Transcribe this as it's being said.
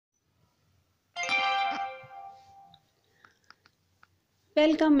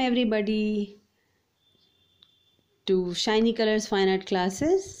Welcome everybody to Shiny Colors Fine Art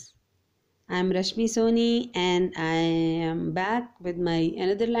Classes. I am Rashmi Soni and I am back with my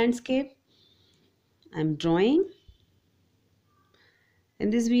another landscape. I am drawing. In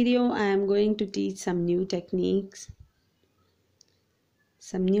this video I am going to teach some new techniques,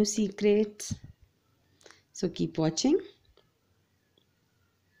 some new secrets. So keep watching.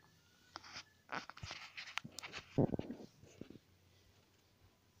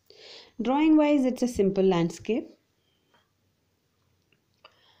 Drawing wise, it's a simple landscape.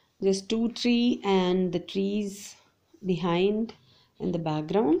 Just two trees and the trees behind in the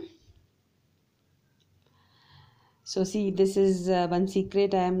background. So see, this is one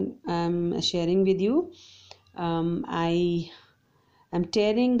secret I'm sharing with you. I am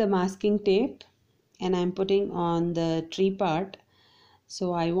tearing the masking tape and I'm putting on the tree part.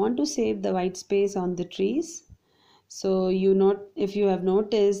 So I want to save the white space on the trees. So if you have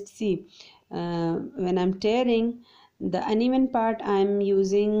noticed, see, when I'm tearing, the uneven part I'm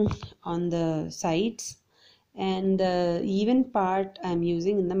using on the sides and the even part I'm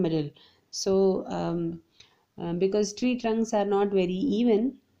using in the middle. So because tree trunks are not very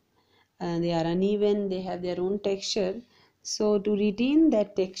even, they are uneven, they have their own texture. So to retain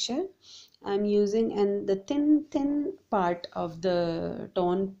that texture, I'm using and the thin part of the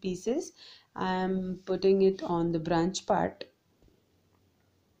torn pieces, I'm putting it on the branch part.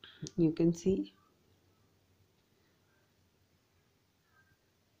 You can see.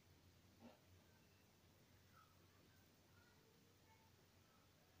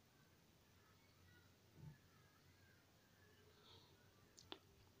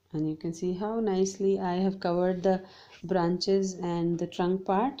 And you can see how nicely I have covered the branches and the trunk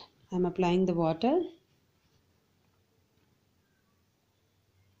part. I'm applying the water.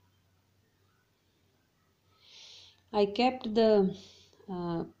 I kept the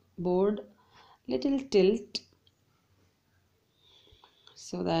board little tilt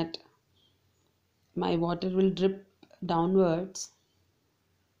so that my water will drip downwards.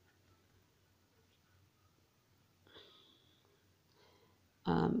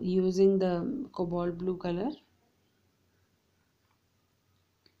 Using the cobalt blue color.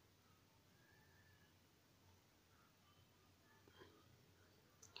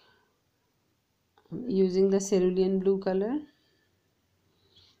 Using the cerulean blue color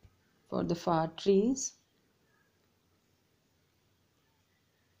for the far trees.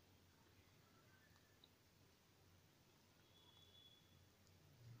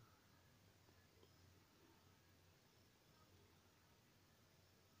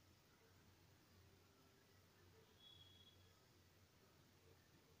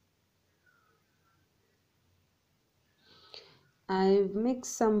 I've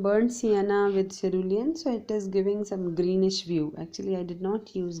mixed some burnt sienna with cerulean, so it is giving some greenish view. Actually, I did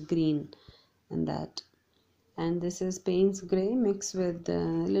not use green in that. And this is Payne's Grey mixed with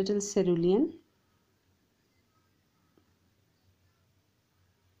little cerulean.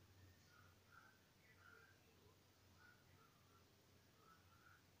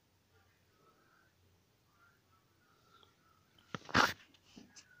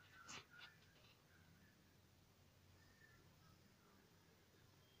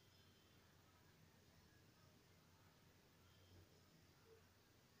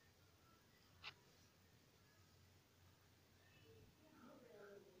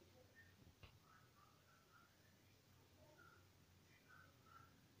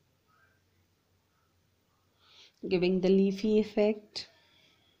 Giving the leafy effect.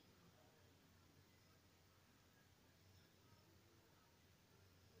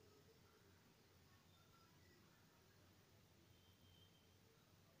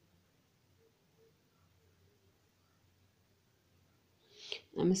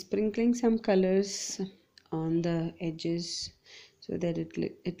 I'm sprinkling some colors on the edges so that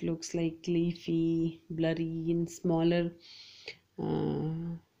it looks like leafy, blurry, and smaller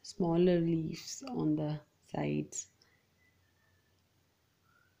leaves on the sides.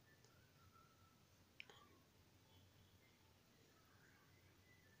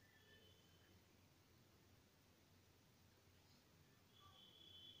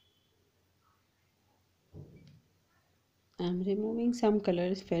 I'm removing some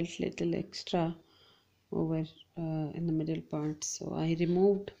colors, felt little extra over in the middle part, so I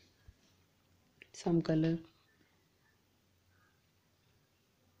removed some color.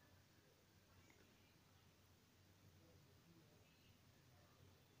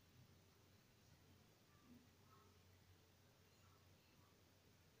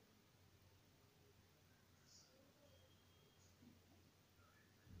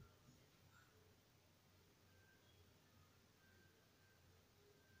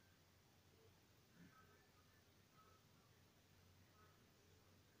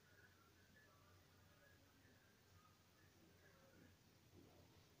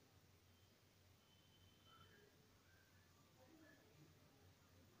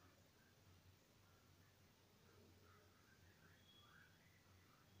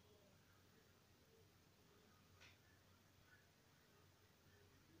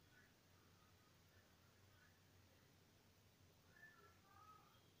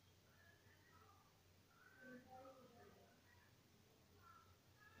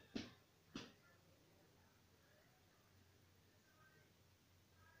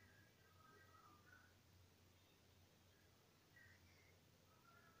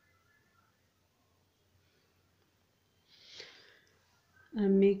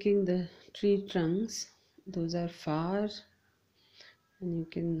 I'm making the tree trunks. Those are far, and you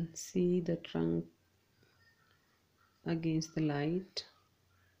can see the trunk against the light.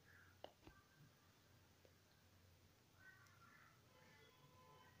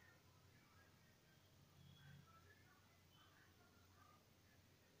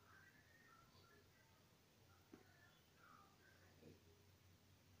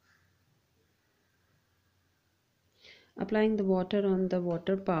 Applying the water on the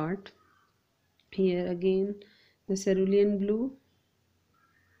water part. Here again the cerulean blue.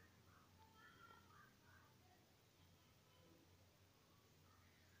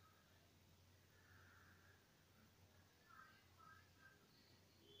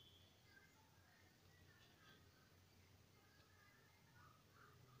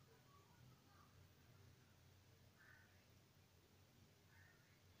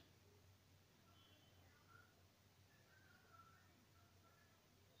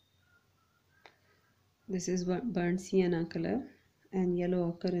 This is burnt sienna color and yellow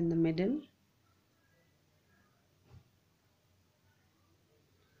ochre in the middle.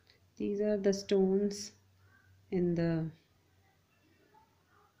 These are the stones in the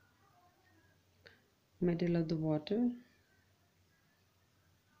middle of the water.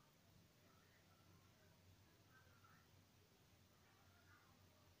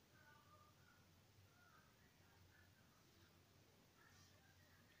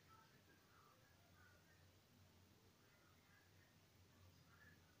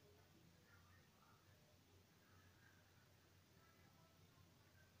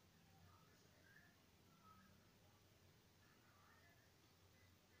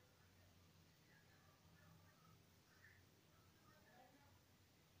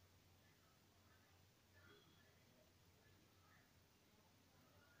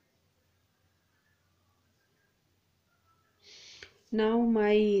 Now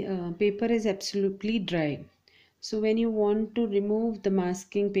my paper is absolutely dry. So when you want to remove the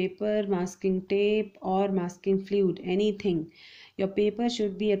masking paper, masking tape or masking fluid, anything, your paper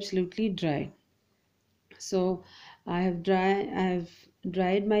should be absolutely dry. So I have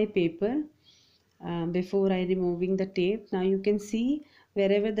dried my paper before I removing the tape. Now you can see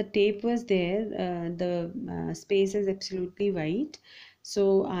wherever the tape was there, the space is absolutely white.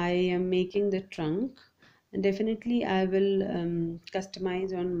 So I am making the trunk, and definitely I will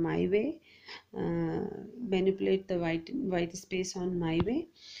customize on my way, manipulate the white space on my way.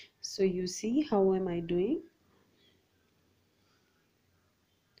 So you see how am I doing.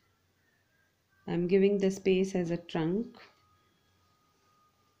 I'm giving the space as a trunk.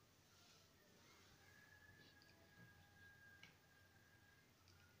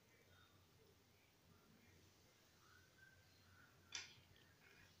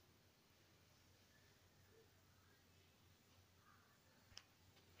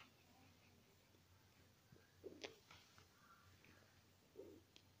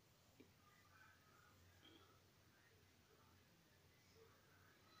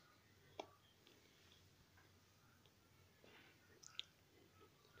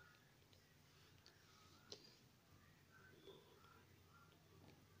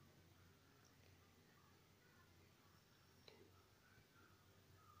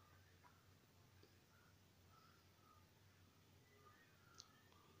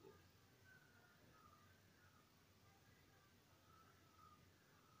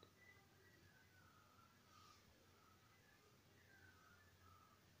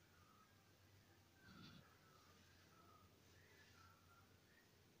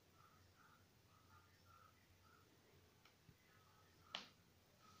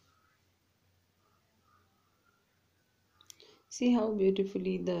 See how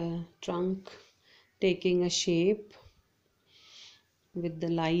beautifully the trunk taking a shape with the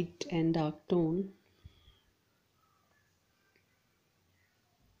light and dark tone.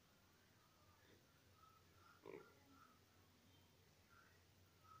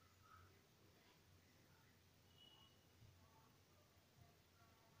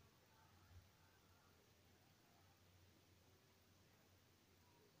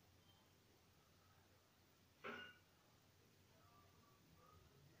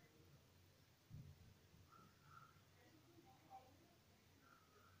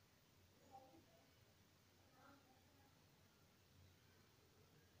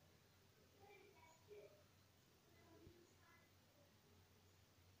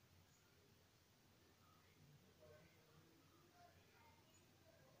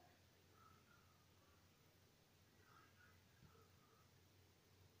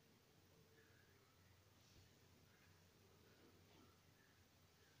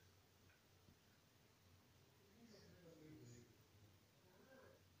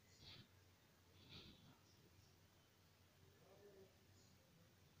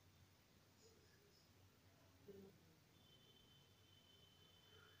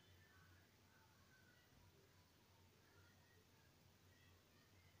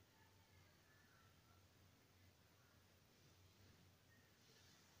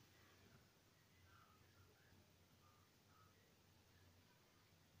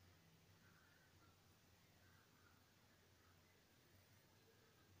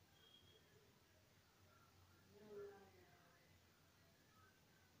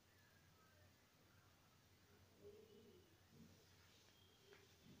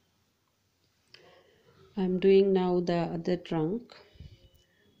 I'm doing now the other trunk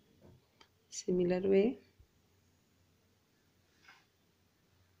similar way.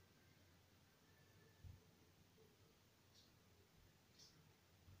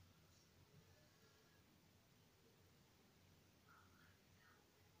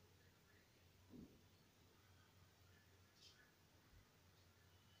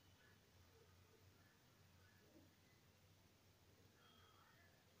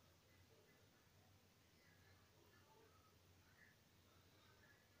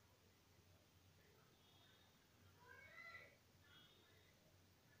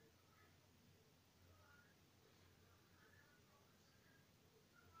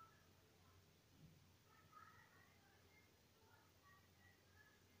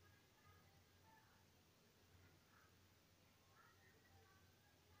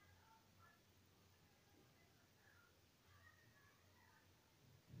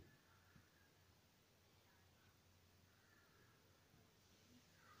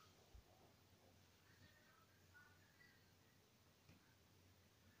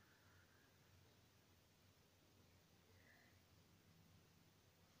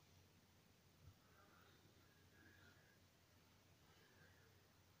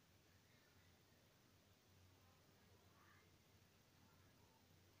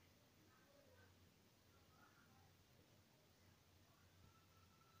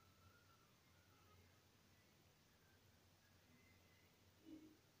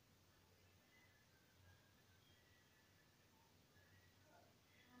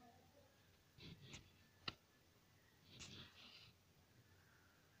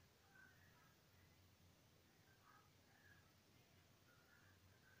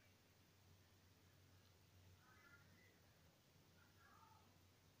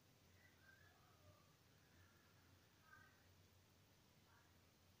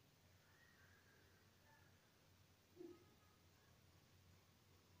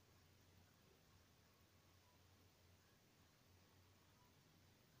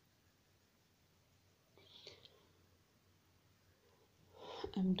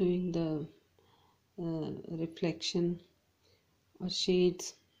 I'm doing the reflection or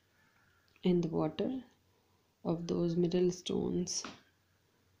shades in the water of those middle stones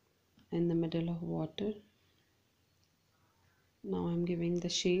in the middle of water. Now I'm giving the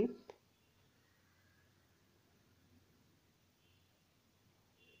shape.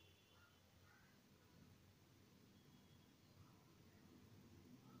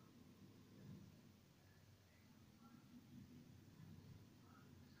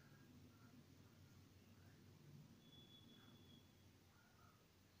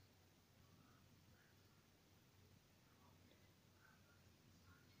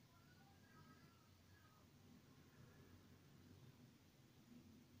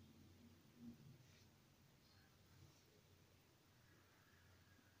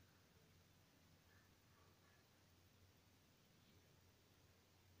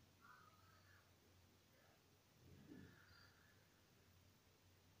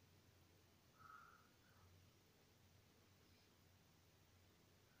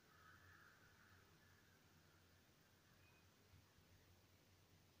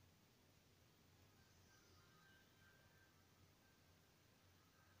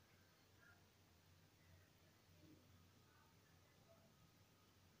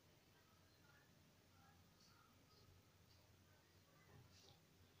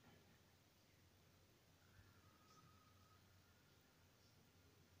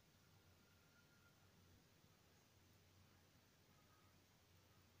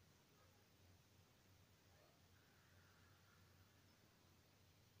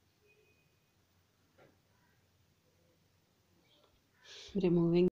 Removing